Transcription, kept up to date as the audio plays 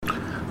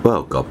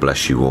Well, God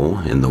bless you all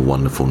in the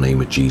wonderful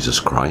name of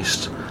Jesus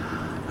Christ.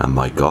 And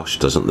my gosh,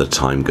 doesn't the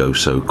time go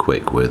so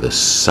quick? We're the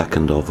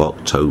 2nd of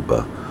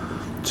October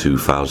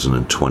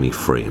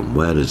 2023, and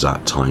where does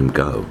that time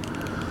go?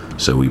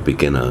 So we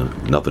begin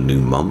another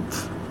new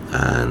month,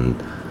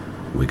 and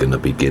we're going to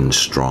begin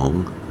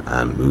strong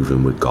and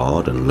moving with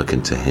God and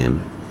looking to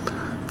Him,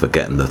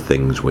 forgetting the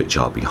things which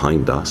are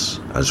behind us.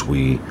 As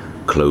we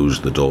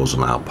close the doors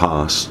on our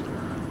past,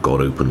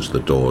 God opens the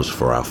doors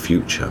for our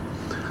future.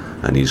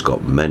 And He's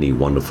got many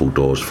wonderful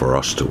doors for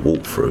us to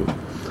walk through.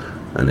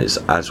 And it's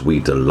as we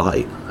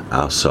delight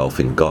ourselves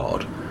in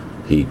God,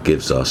 He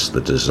gives us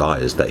the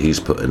desires that He's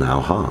put in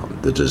our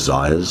heart. The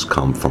desires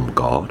come from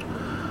God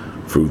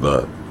through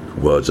the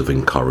words of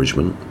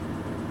encouragement,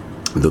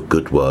 the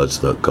good words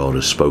that God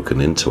has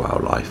spoken into our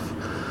life,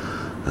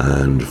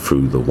 and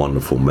through the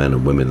wonderful men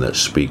and women that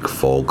speak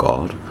for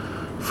God,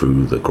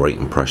 through the great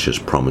and precious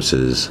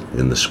promises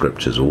in the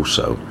scriptures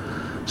also.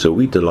 So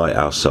we delight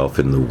ourselves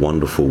in the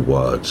wonderful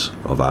words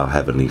of our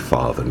Heavenly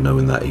Father,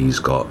 knowing that He's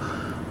got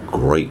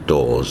great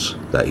doors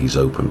that He's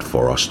opened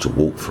for us to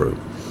walk through.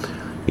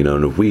 You know,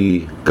 and if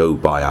we go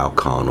by our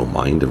carnal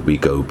mind, if we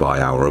go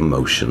by our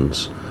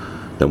emotions,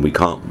 then we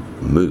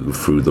can't move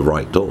through the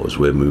right doors.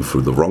 We'll move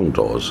through the wrong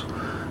doors.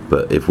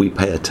 But if we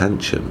pay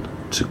attention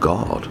to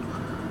God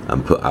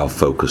and put our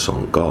focus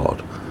on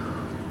God,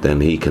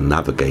 then He can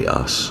navigate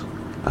us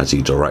as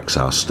He directs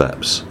our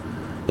steps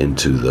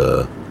into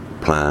the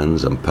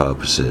plans and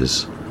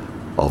purposes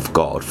of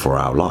God for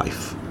our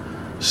life.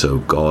 So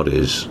God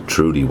is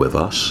truly with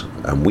us,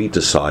 and we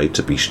decide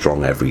to be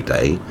strong every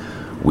day.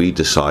 We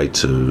decide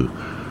to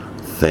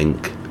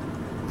think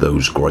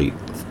those great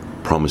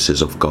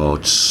promises of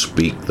God,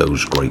 speak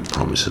those great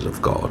promises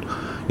of God.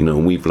 You know,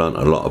 we've learned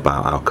a lot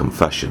about our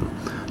confession,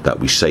 that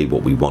we say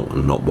what we want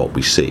and not what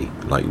we see.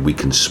 Like, we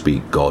can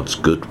speak God's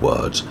good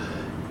words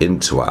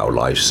into our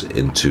lives,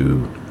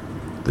 into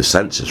the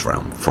senses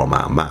realm from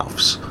our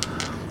mouths.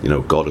 You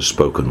know, God has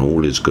spoken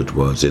all His good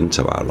words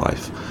into our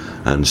life.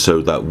 And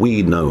so that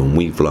we know, and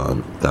we've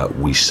learned, that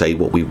we say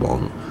what we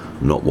want,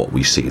 not what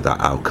we see, that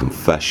our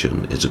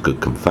confession is a good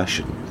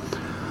confession.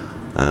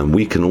 And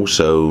we can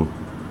also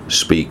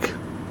speak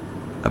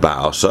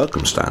about our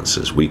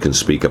circumstances. We can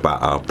speak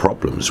about our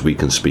problems. We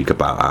can speak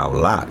about our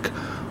lack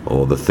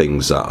or the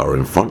things that are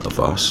in front of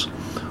us.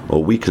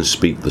 Or we can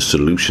speak the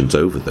solutions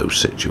over those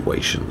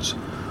situations.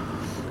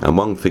 And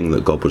one thing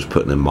that God was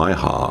putting in my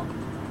heart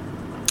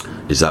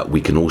is that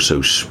we can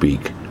also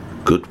speak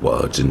good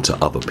words into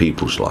other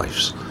people's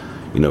lives.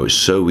 You know, it's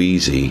so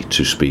easy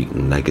to speak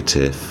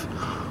negative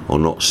or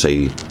not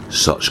say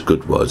such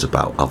good words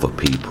about other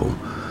people.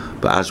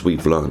 But as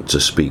we've learned to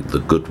speak the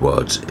good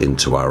words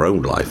into our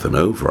own life and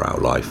over our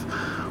life,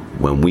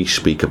 when we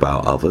speak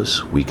about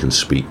others, we can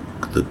speak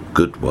the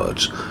good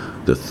words,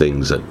 the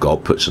things that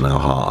God puts in our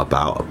heart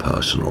about a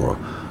person or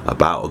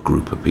about a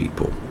group of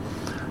people.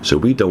 So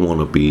we don't want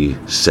to be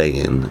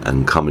saying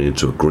and coming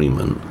into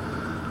agreement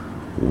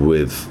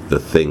with the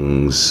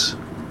things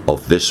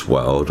of this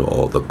world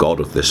or the God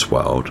of this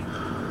world.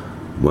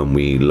 When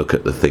we look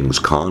at the things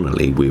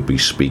carnally, we'll be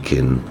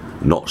speaking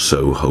not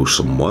so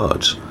wholesome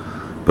words.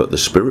 But the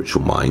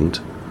spiritual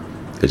mind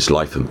is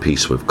life and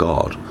peace with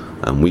God,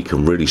 and we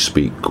can really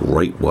speak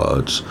great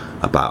words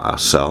about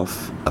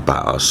ourselves,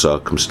 about our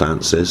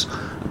circumstances,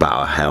 about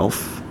our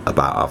health,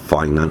 about our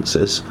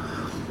finances,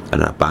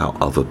 and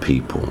about other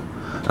people.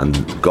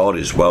 And God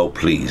is well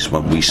pleased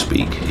when we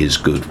speak His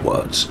good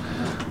words,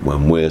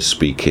 when we're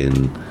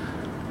speaking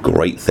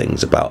great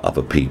things about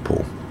other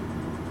people.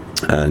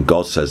 And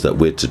God says that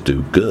we're to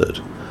do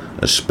good,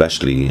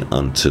 especially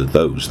unto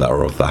those that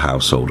are of the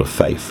household of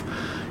faith.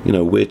 You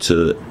know, we're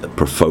to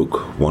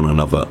provoke one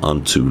another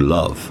unto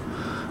love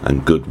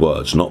and good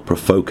words, not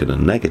provoke in a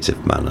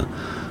negative manner,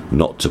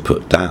 not to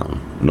put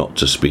down, not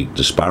to speak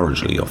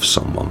disparagingly of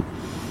someone.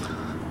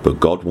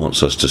 But God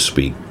wants us to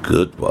speak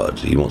good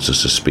words. He wants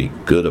us to speak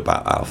good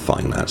about our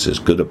finances,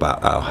 good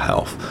about our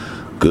health,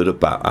 good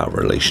about our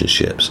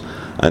relationships,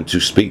 and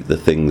to speak the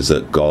things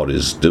that God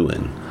is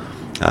doing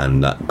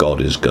and that God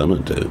is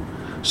going to do.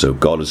 So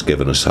God has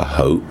given us a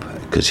hope,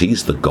 because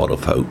He's the God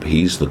of hope.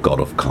 He's the God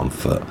of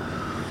comfort.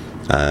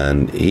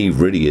 And He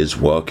really is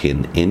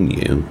working in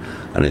you.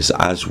 And it's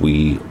as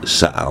we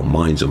set our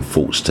minds and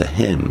thoughts to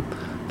Him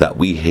that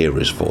we hear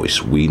His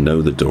voice. We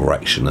know the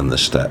direction and the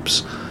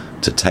steps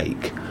to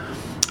take.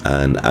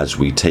 And as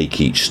we take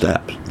each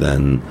step,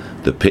 then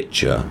the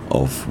picture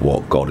of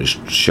what God is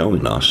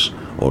showing us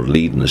or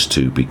leading us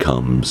to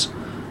becomes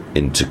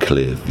into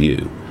clear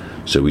view.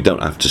 So we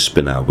don't have to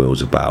spin our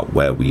wheels about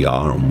where we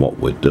are and what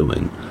we're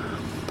doing.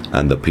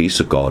 And the peace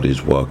of God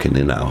is working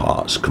in our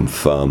hearts,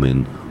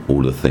 confirming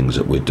all the things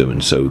that we're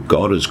doing. So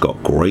God has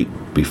got great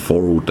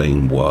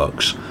beforeordained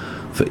works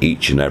for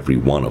each and every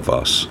one of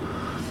us.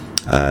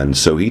 And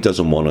so He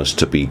doesn't want us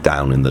to be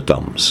down in the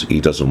dumps. He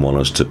doesn't want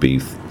us to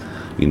be,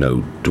 you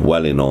know,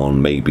 dwelling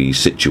on maybe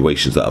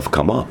situations that have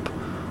come up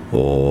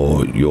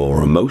or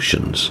your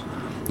emotions.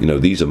 You know,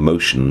 these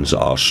emotions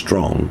are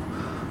strong,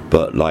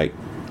 but like,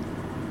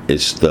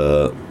 it's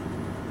the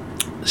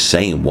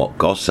saying what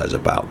God says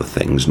about the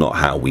things, not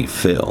how we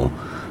feel,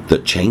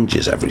 that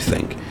changes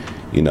everything.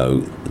 You know,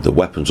 the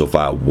weapons of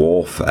our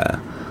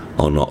warfare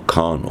are not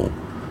carnal,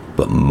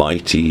 but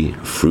mighty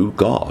through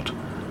God,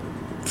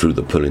 through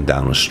the pulling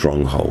down of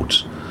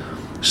strongholds.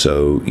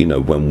 So, you know,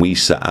 when we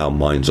set our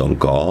minds on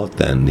God,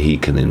 then he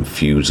can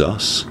infuse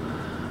us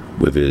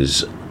with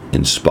his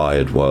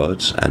inspired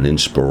words and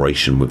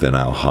inspiration within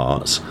our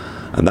hearts.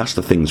 And that's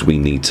the things we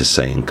need to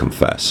say and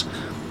confess.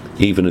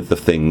 Even if the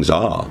things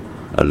are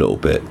a little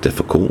bit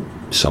difficult,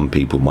 some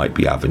people might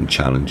be having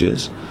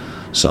challenges,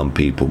 some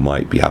people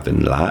might be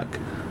having lack,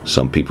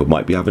 some people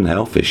might be having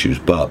health issues,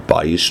 but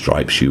by his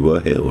stripes you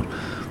were healed.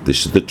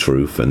 This is the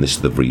truth, and this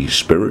is the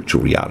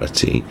spiritual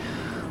reality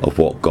of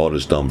what God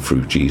has done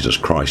through Jesus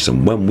Christ.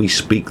 And when we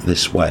speak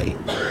this way,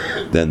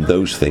 then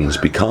those things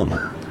become.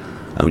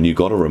 And you've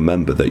got to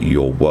remember that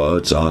your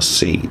words are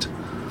seed.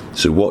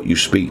 So what you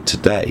speak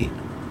today,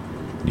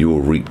 you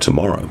will reap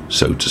tomorrow,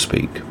 so to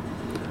speak.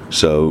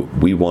 So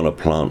we want to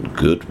plant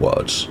good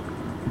words,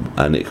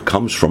 and it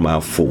comes from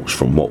our thoughts,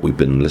 from what we've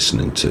been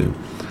listening to.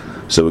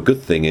 So a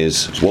good thing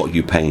is, what are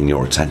you paying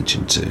your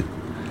attention to?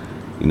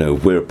 You know,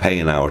 if we're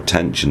paying our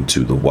attention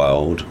to the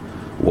world,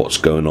 what's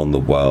going on in the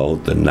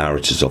world, the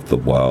narratives of the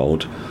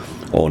world,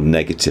 or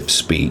negative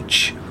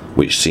speech,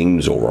 which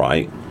seems all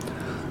right,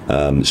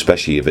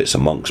 especially if it's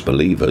amongst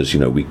believers.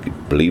 You know,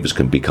 believers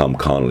can become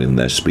carnal in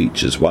their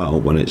speech as well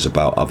when it's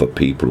about other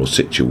people or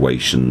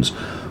situations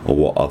or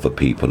what other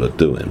people are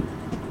doing.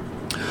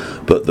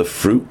 But the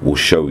fruit will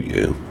show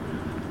you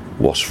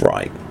what's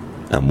right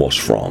and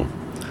what's wrong.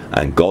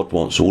 And God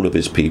wants all of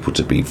his people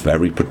to be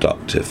very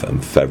productive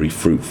and very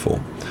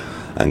fruitful.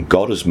 And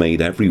God has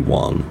made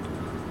everyone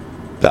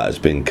that has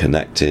been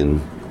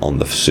connecting on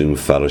the Zoom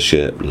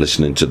fellowship,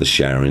 listening to the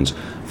sharings,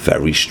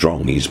 very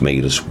strong. He's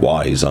made us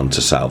wise unto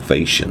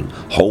salvation,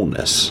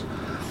 wholeness.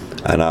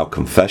 And our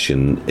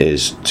confession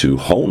is to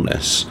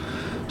wholeness.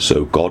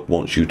 So God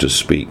wants you to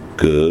speak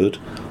good,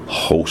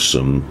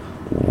 wholesome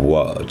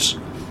words,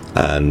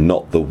 and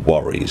not the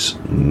worries,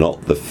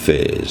 not the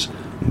fears,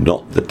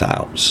 not the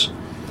doubts.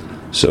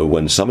 So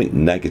when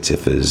something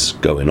negative is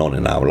going on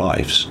in our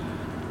lives,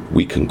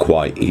 we can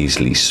quite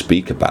easily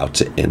speak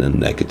about it in a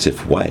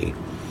negative way.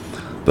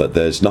 But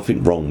there's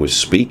nothing wrong with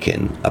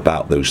speaking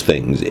about those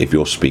things if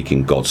you're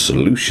speaking God's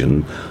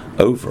solution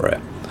over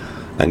it.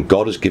 And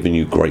God has given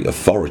you great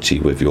authority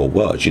with your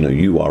words. You know,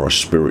 you are a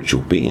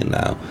spiritual being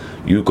now.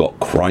 You've got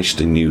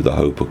Christ in you, the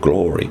hope of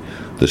glory.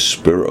 The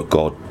Spirit of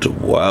God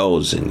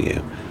dwells in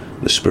you.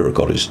 The Spirit of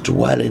God is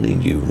dwelling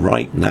in you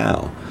right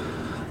now.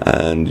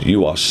 And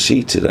you are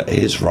seated at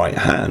his right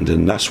hand,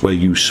 and that's where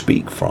you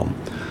speak from.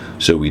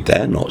 So we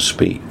dare not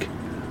speak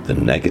the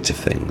negative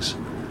things.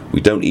 We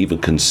don't even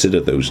consider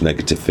those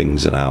negative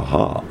things in our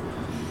heart.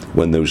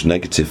 When those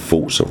negative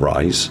thoughts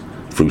arise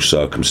through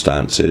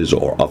circumstances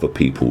or other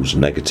people's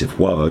negative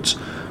words,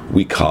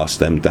 we cast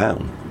them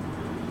down.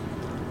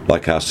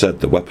 Like I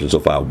said, the weapons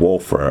of our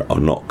warfare are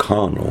not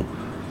carnal,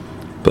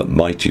 but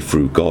mighty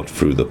through God,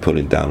 through the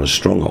pulling down of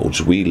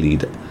strongholds. We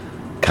lead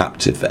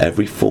captive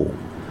every thought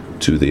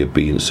to the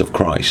obedience of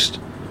Christ.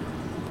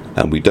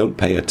 And we don't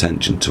pay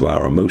attention to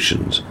our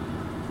emotions.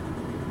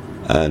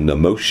 And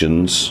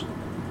emotions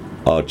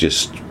are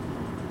just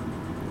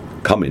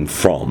coming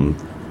from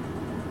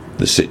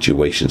the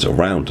situations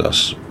around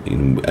us.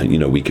 You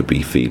know, we could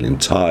be feeling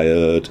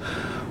tired,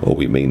 or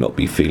we may not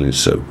be feeling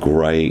so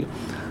great,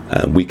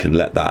 and we can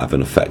let that have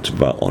an effect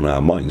on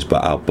our minds.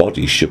 But our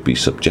bodies should be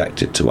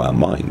subjected to our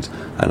minds,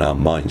 and our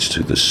minds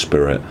to the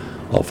Spirit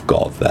of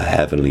God, the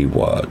heavenly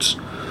words.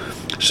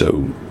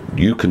 So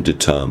you can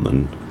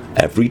determine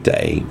every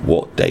day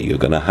what day you're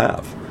going to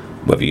have.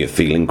 Whether you're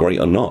feeling great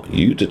or not,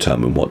 you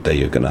determine what day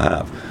you're going to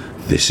have.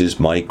 This is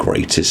my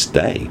greatest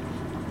day.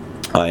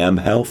 I am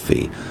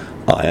healthy.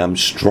 I am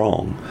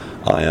strong.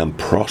 I am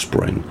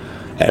prospering.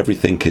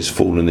 Everything is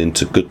falling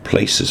into good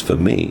places for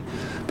me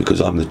because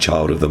I'm the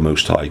child of the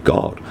Most High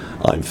God.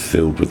 I'm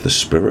filled with the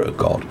Spirit of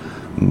God.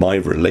 My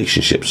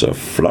relationships are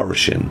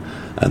flourishing,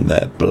 and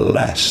they're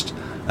blessed,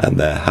 and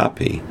they're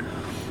happy.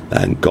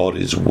 And God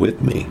is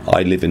with me.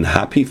 I live in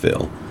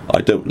Happyville.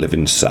 I don't live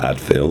in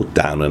Sadville,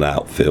 down and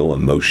outville,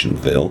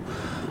 Emotionville.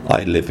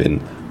 I live in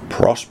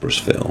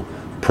Prosperousville.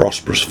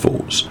 Prosperous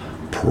thoughts,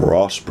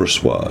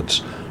 prosperous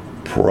words,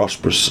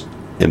 prosperous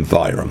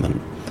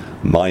environment.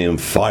 My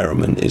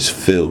environment is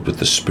filled with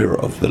the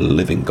Spirit of the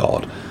living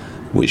God,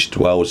 which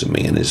dwells in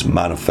me and is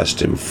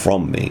manifesting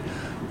from me.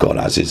 God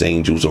has his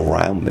angels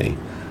around me.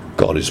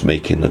 God is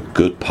making a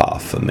good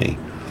path for me.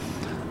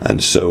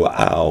 And so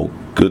our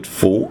good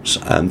thoughts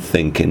and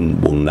thinking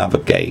will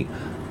navigate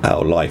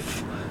our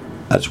life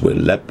as we're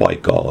led by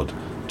God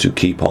to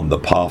keep on the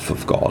path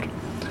of God.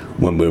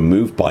 When we're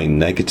moved by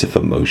negative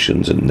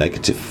emotions and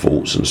negative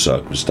thoughts and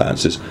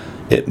circumstances,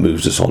 it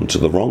moves us onto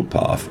the wrong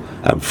path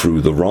and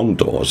through the wrong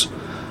doors.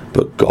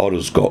 But God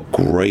has got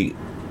great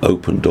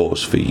open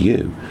doors for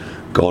you.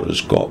 God has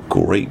got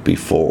great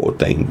before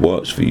ordained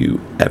works for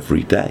you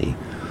every day.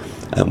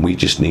 And we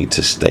just need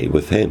to stay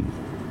with him.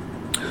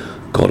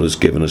 God has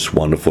given us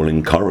wonderful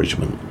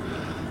encouragement.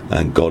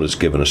 and God has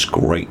given us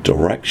great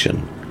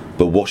direction.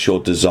 But what's your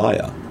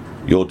desire?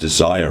 Your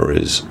desire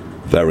is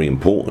very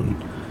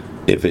important.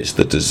 If it's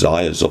the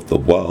desires of the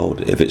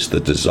world, if it's the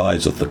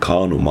desires of the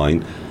carnal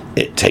mind,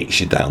 it takes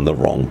you down the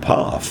wrong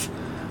path.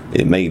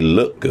 It may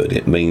look good,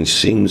 it may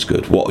seem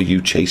good. What are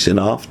you chasing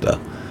after?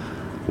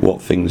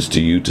 What things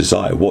do you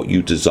desire? What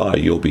you desire,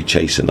 you'll be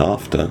chasing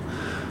after.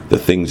 The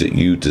things that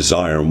you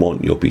desire and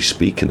want, you'll be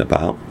speaking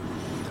about,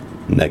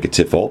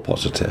 negative or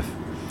positive.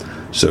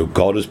 So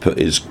God has put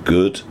his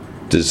good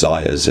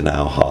desires in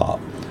our heart.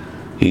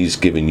 He's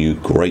given you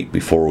great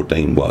before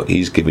ordained work.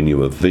 He's given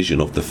you a vision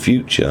of the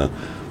future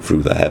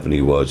through the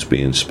heavenly words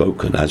being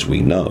spoken. As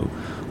we know,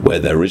 where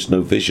there is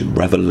no vision,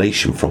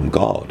 revelation from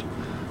God,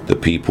 the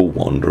people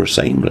wander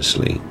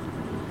aimlessly.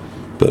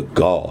 But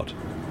God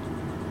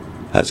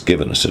has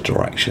given us a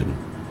direction.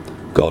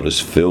 God has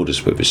filled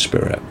us with his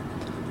Spirit.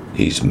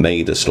 He's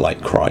made us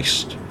like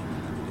Christ.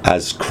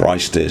 As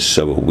Christ is,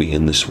 so are we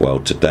in this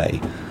world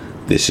today.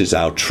 This is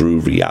our true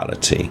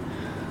reality.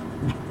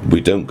 We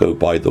don't go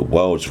by the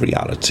world's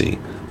reality,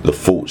 the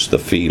thoughts, the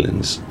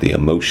feelings, the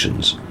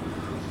emotions.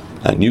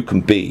 And you can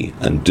be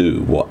and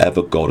do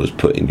whatever God has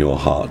put in your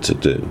heart to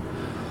do.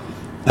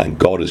 And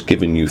God has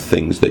given you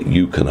things that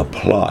you can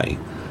apply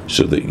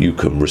so that you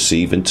can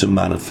receive into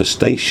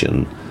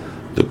manifestation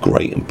the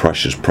great and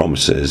precious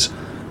promises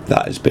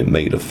that has been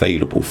made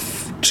available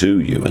to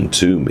you and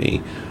to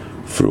me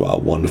through our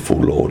wonderful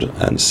Lord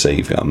and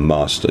Saviour and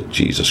Master,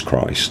 Jesus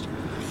Christ.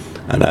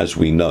 And as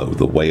we know,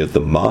 the way of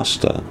the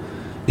Master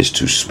is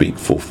to speak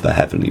forth the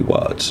heavenly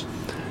words,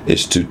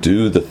 is to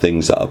do the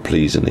things that are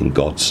pleasing in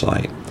God's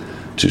sight,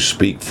 to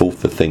speak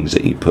forth the things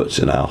that he puts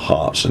in our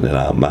hearts and in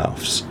our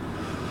mouths.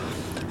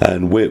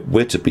 And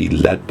we're to be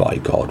led by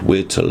God.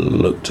 We're to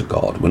look to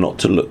God. We're not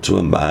to look to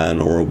a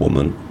man or a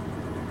woman.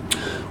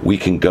 We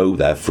can go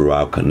there through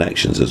our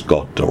connections as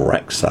God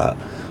directs that,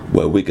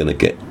 where we're going to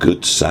get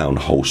good, sound,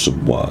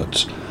 wholesome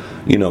words.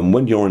 You know, and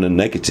when you're in a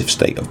negative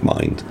state of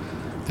mind,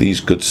 these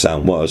good,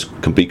 sound words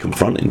can be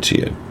confronting to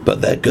you,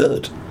 but they're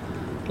good.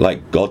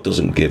 Like, God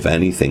doesn't give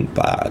anything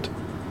bad.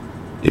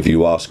 If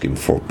you ask him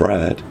for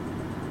bread,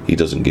 he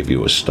doesn't give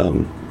you a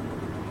stone.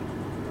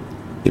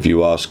 If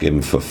you ask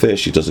him for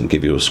fish, he doesn't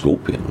give you a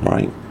scorpion,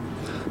 right?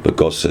 But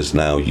God says,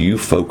 now you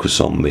focus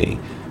on me.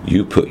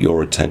 You put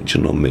your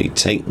attention on me.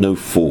 Take no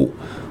thought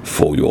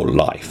for your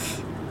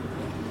life.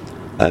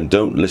 And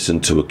don't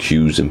listen to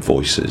accusing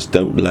voices.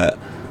 Don't let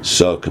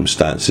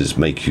circumstances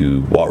make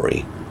you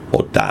worry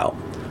or doubt.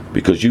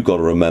 Because you've got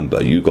to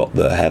remember, you got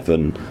the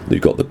heaven,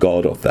 you've got the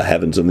God of the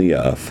heavens and the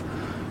earth,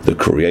 the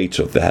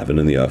creator of the heaven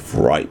and the earth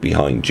right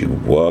behind you,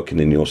 working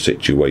in your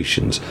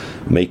situations,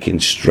 making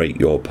straight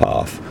your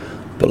path,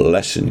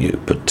 blessing you,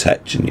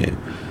 protecting you,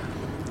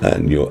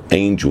 and your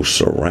angels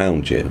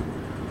surround you.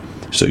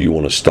 So you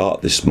want to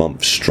start this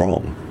month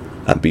strong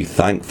and be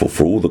thankful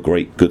for all the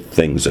great good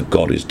things that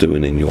God is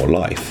doing in your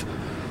life.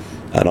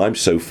 And I'm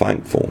so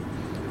thankful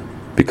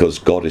because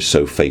God is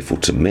so faithful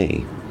to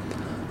me,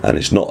 and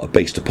it's not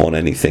based upon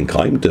anything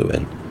I'm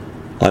doing.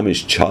 I'm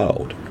his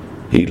child.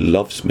 He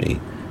loves me.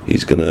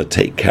 He's going to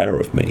take care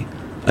of me,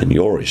 and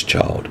you're his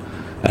child,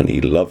 and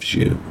he loves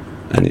you,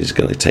 and he's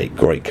going to take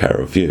great care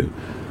of you.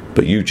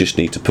 But you just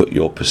need to put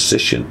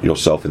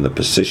yourself in the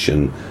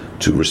position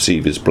to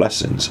receive his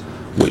blessings,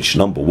 which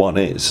number one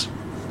is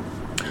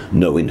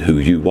knowing who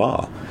you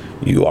are.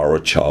 You are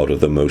a child of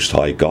the Most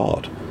High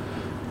God.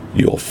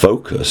 Your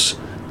focus,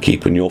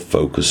 keeping your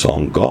focus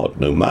on God,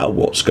 no matter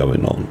what's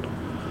going on.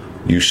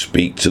 You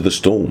speak to the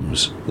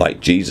storms,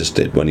 like Jesus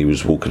did when he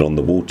was walking on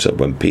the water,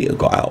 when Peter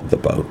got out of the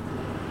boat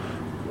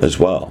as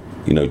well.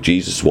 You know,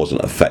 Jesus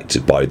wasn't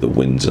affected by the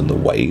winds and the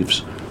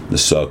waves, the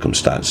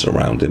circumstances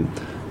around him.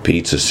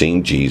 Peter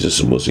seen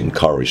Jesus and was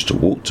encouraged to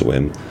walk to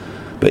him,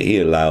 but he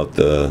allowed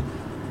the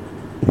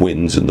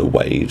winds and the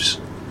waves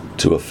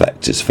to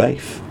affect his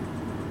faith.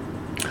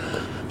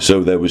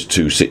 So there was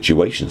two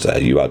situations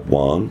there. You had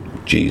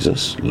one,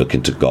 Jesus,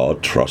 looking to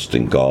God,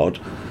 trusting God,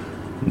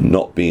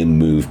 not being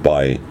moved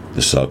by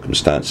the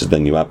circumstances.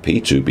 Then you had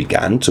Peter, who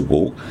began to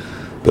walk,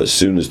 but as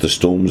soon as the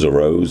storms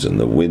arose and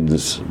the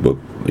winds were,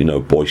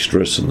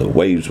 boisterous and the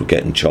waves were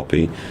getting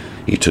choppy,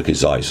 he took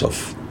his eyes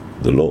off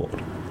the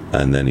Lord,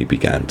 and then he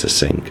began to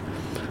sink.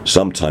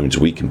 Sometimes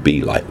we can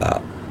be like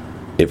that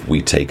if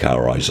we take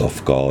our eyes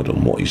off God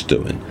and what he's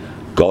doing.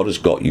 God has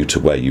got you to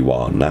where you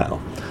are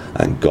now,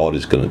 and God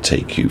is going to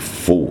take you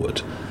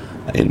forward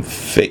in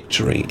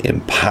victory,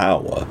 in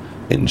power,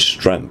 in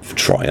strength,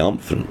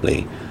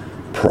 triumphantly,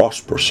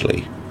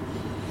 prosperously.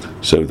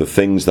 So the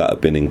things that have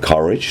been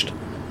encouraged,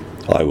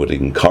 I would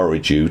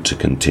encourage you to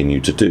continue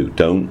to do.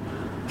 Don't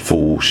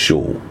fall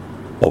short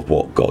of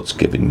what God's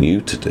given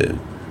you to do,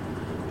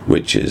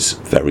 which is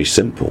very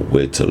simple.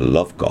 We're to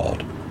love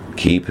God,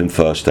 keep him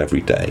first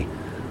every day.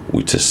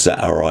 We're to set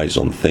our eyes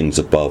on things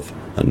above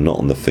and not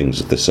on the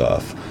things of this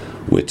earth.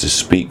 We're to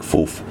speak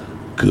forth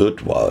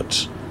good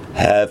words,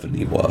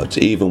 heavenly words,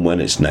 even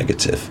when it's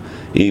negative,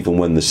 even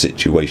when the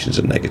situations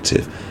are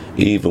negative,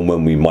 even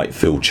when we might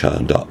feel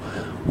churned up.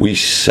 We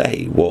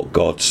say what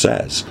God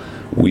says.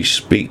 We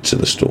speak to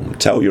the storm.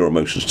 Tell your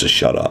emotions to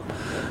shut up.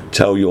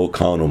 Tell your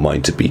carnal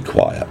mind to be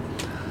quiet.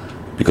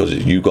 Because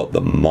you got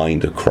the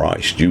mind of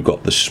Christ. You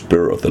got the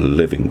Spirit of the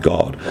living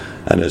God.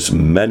 And as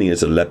many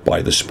as are led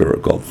by the Spirit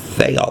of God,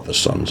 they are the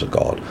sons of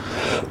God.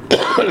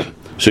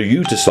 So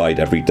you decide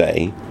every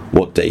day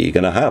what day you're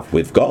going to have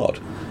with God.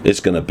 It's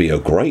going to be a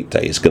great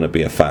day. It's going to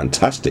be a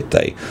fantastic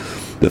day.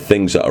 The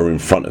things that are in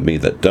front of me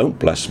that don't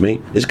bless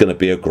me is going to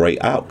be a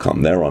great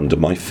outcome. They're under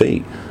my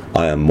feet.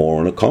 I am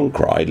more than a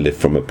conqueror. I live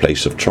from a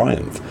place of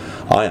triumph.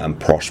 I am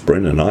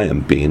prospering and I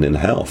am being in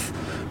health.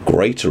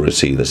 Greater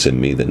is he that's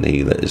in me than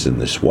he that is in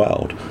this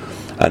world.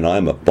 And I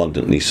am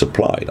abundantly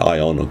supplied. I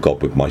honour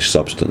God with my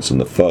substance and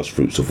the first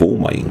fruits of all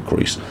my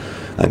increase.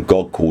 And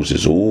God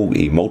causes all,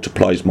 he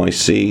multiplies my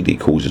seed, he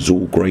causes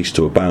all grace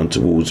to abound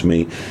towards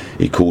me,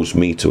 he calls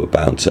me to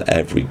abound to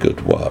every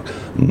good work.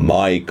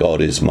 My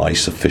God is my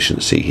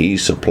sufficiency, he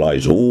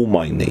supplies all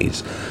my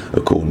needs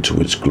according to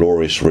his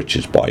glorious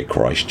riches by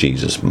Christ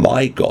Jesus.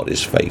 My God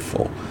is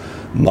faithful,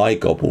 my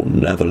God will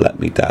never let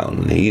me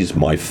down, he's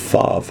my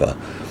Father,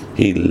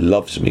 he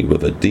loves me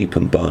with a deep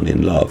and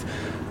burning love,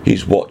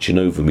 he's watching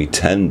over me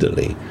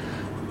tenderly.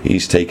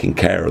 He's taking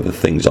care of the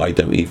things I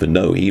don't even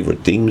know. He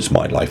redeems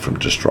my life from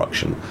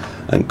destruction.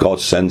 And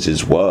God sends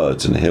his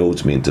words and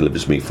heals me and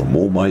delivers me from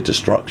all my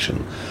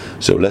destruction.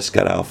 So let's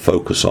get our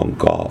focus on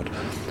God.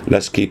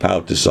 Let's keep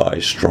our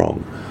desires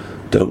strong.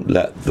 Don't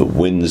let the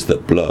winds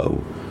that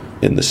blow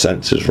in the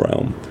senses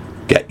realm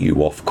get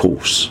you off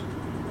course.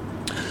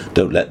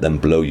 Don't let them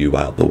blow you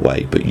out the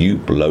way, but you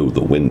blow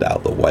the wind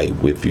out the way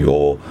with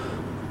your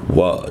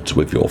words,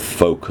 with your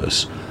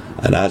focus.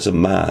 And as a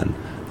man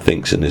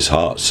thinks in his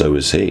heart, so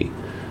is he.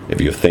 If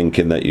you're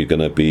thinking that you're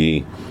going to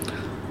be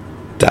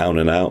down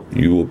and out,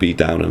 you will be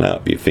down and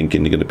out. If you're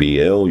thinking you're going to be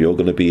ill, you're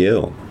going to be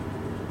ill.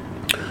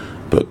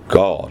 But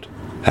God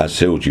has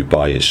healed you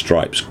by his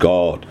stripes.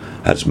 God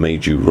has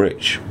made you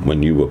rich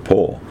when you were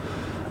poor.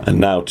 And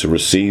now to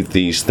receive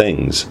these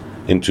things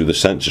into the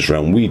senses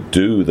realm, we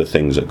do the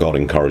things that God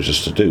encourages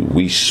us to do.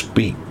 We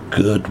speak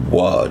good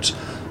words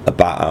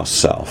about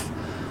ourselves,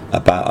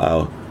 about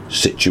our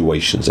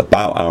situations,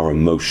 about our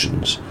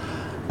emotions,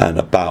 and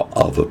about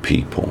other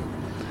people,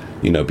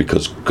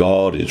 because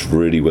God is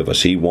really with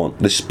us.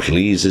 This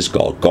pleases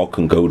God. God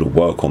can go to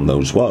work on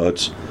those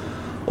words,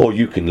 or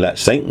you can let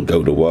Satan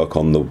go to work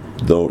on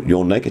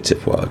your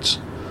negative words.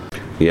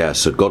 Yeah,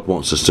 so God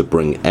wants us to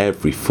bring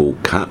every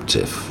thought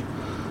captive,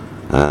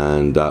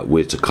 and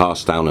we're to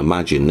cast down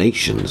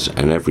imaginations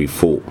and every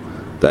thought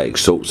that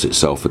exalts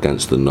itself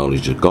against the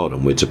knowledge of God,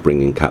 and we're to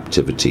bring in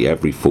captivity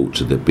every thought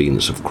to the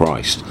obedience of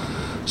Christ.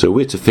 So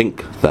we're to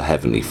think the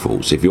heavenly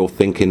thoughts. If you're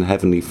thinking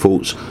heavenly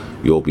thoughts,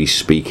 you'll be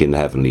speaking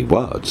heavenly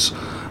words,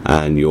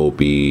 and you'll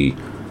be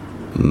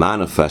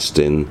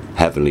manifesting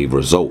heavenly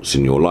results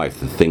in your life,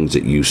 the things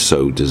that you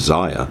so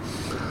desire.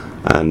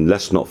 And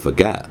let's not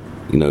forget,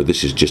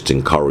 this is just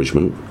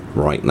encouragement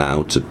right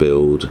now to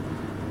build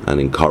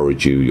and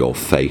encourage your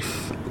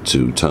faith,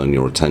 to turn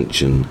your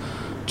attention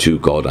to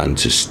God and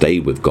to stay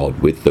with God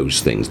with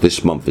those things.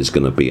 This month is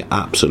going to be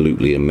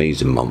absolutely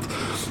amazing month,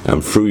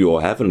 and through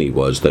your heavenly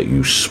words that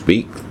you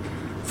speak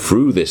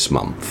through this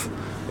month,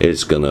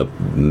 it's going to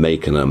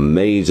make an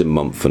amazing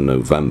month for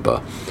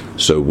November.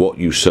 So what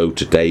you sow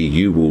today,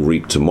 you will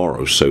reap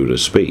tomorrow, so to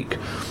speak.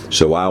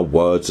 So our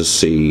words are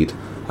seed,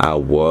 our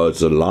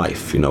words are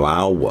life.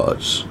 Our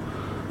words,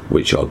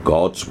 which are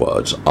God's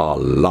words, are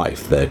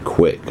life. They're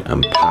quick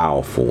and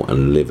powerful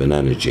and live in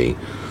energy.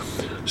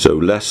 So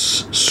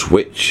let's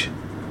switch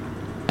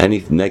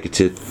any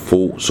negative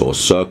thoughts or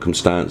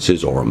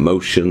circumstances or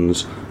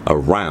emotions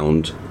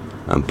around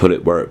and put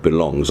it where it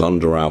belongs,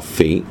 under our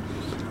feet,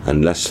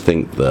 and let's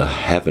think the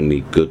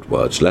heavenly good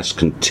words. Let's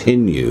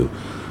continue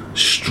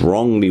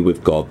strongly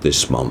with God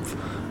this month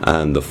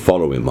and the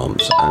following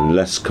months, and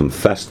let's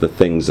confess the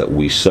things that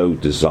we so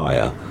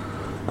desire,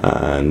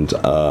 and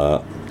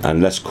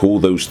let's call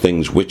those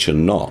things which are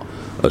not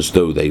as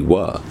though they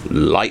were.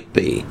 Light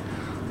be,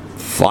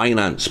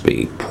 finance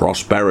be,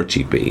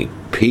 prosperity be,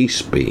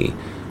 peace be,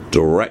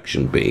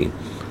 direction be,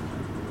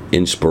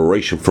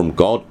 inspiration from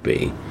God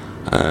be,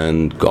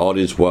 and God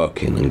is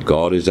working and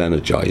God is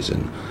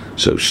energizing.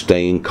 So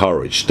stay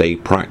encouraged, stay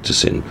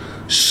practicing,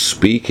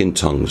 speak in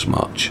tongues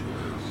much,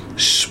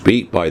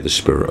 speak by the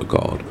Spirit of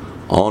God,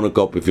 honor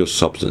God with your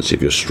substance.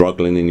 If you're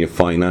struggling in your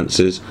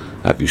finances,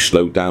 have you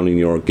slowed down in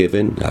your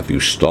giving? Have you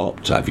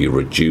stopped? Have you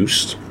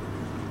reduced?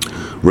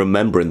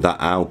 Remembering that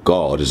our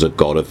God is a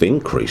God of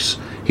increase.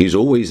 He's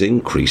always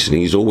increasing.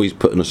 He's always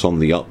putting us on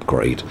the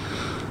upgrade.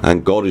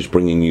 And God is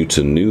bringing you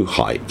to new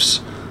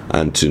heights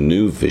and to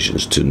new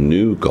visions, to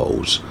new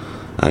goals.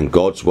 And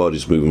God's word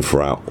is moving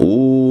throughout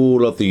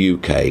all of the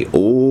UK,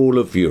 all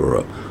of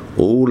Europe,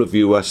 all of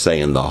USA,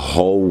 and the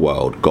whole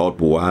world. God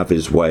will have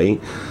his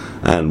way.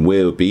 And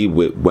when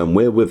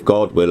we're with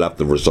God, we'll have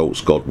the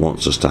results God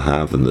wants us to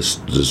have, and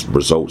the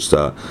results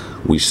that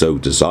we so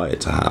desire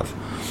to have.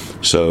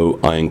 So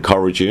I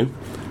encourage you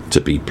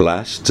to be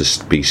blessed,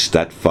 to be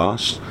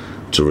steadfast,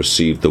 to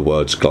receive the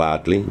words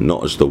gladly,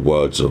 not as the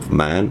words of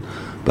man,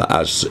 but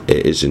as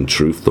it is in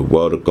truth, the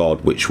word of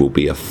God, which will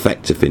be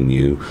effective in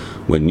you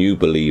when you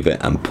believe it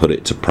and put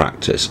it to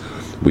practice.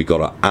 We got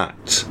to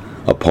act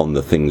upon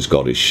the things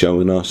God is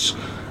showing us,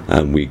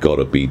 and we got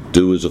to be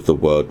doers of the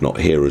word, not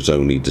hearers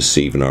only,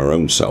 deceiving our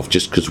own self.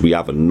 Just because we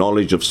have a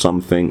knowledge of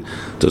something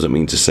doesn't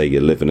mean to say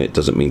you're living it,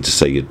 doesn't mean to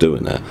say you're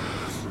doing it.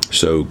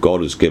 So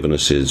God has given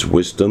us his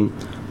wisdom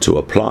to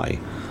apply,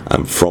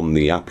 and from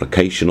the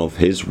application of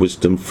his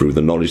wisdom through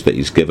the knowledge that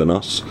he's given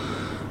us,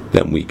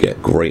 then we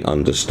get great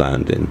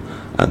understanding,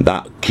 and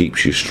that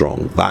keeps you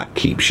strong, that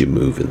keeps you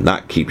moving,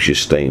 that keeps you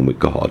staying with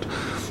God.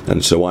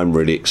 And so I'm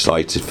really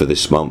excited for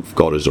this month.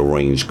 God has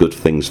arranged good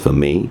things for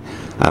me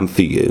and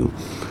for you.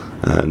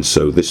 And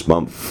so this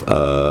month,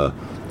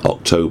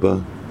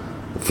 October,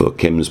 for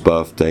Kim's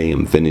birthday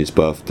and Vinny's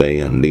birthday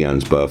and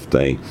Leanne's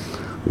birthday,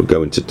 we're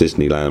going to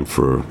Disneyland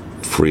for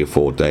 3 or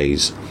 4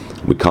 days.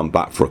 We come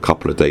back for a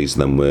couple of days,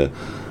 then we're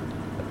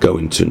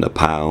going to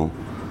Nepal,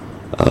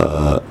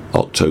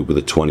 October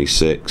the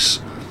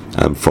 26th,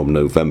 and from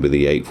November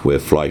the 8th we'll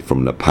fly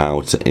from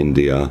Nepal to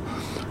India,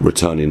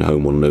 returning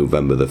home on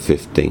November the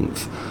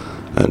 15th.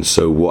 And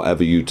so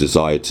whatever you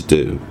desire to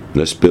do,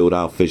 let's build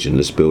our vision,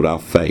 let's build our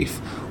faith.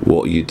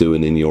 What are you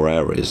doing in your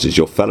areas? Is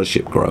your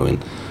fellowship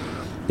growing?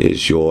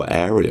 Is your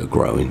area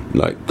growing?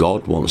 Like,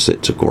 God wants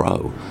it to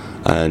grow,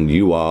 and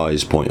you are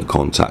his point of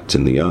contact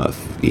in the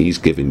earth. He's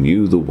given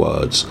you the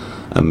words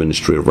and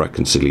ministry of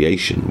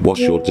reconciliation.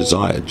 What's your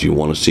desire? Do you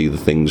want to see the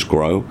things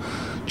grow?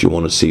 Do you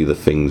want to see the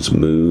things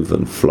move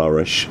and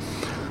flourish?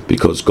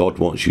 Because God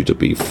wants you to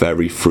be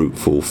very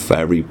fruitful,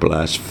 very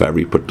blessed,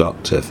 very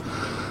productive.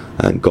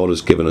 And God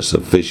has given us a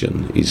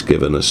vision. He's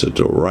given us a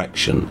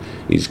direction.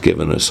 He's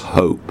given us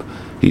hope.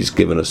 He's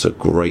given us a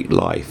great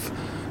life.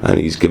 And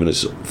he's given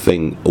us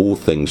all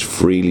things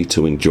freely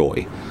to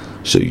enjoy.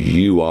 So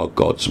you are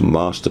God's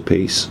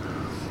masterpiece.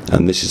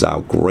 And this is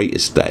our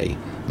greatest day.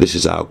 This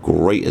is our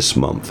greatest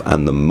month,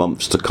 and the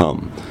months to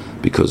come,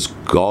 because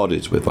God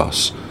is with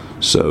us.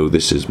 So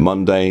this is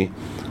Monday,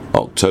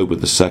 October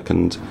the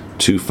 2nd,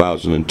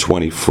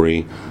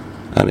 2023,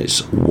 and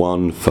it's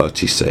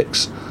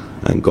 1:36.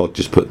 And God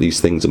just put these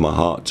things in my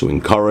heart to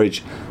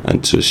encourage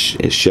and to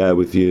share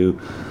with you.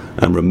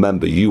 And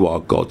remember, you are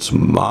God's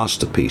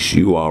masterpiece.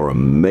 You are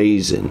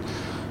amazing.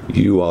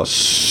 You are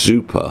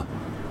super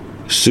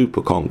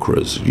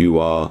conquerors. You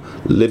are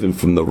living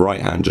from the right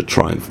hand of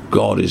triumph.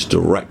 God is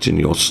directing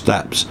your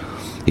steps.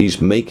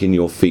 He's making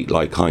your feet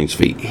like hinds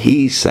feet.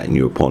 He's setting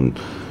you upon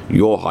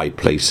your high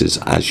places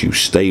as you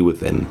stay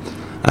with him.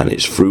 And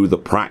it's through the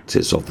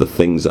practice of the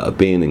things that are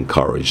being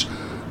encouraged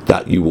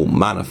that you will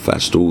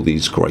manifest all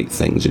these great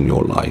things in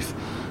your life.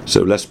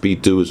 So let's be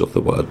doers of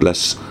the word.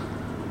 Let's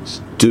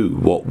do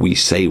what we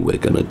say we're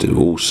going to do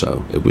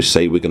also. If we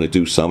say we're going to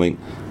do something,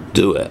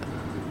 do it.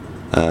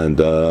 And,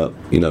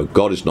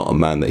 God is not a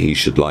man that he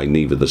should lie,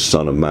 neither the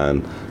Son of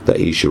Man that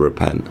he should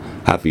repent.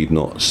 Have he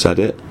not said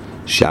it?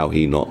 Shall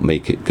he not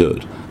make it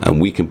good?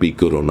 And we can be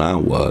good on our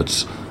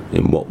words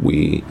in what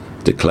we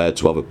declare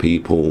to other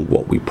people,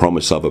 what we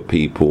promise other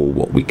people,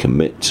 what we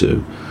commit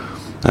to.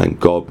 And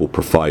God will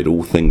provide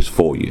all things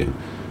for you,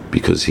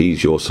 because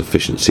he's your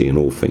sufficiency in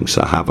all things.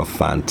 So have a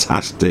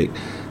fantastic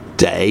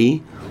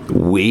day,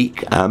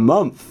 week and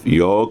month.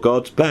 You're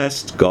God's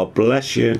best. God bless you.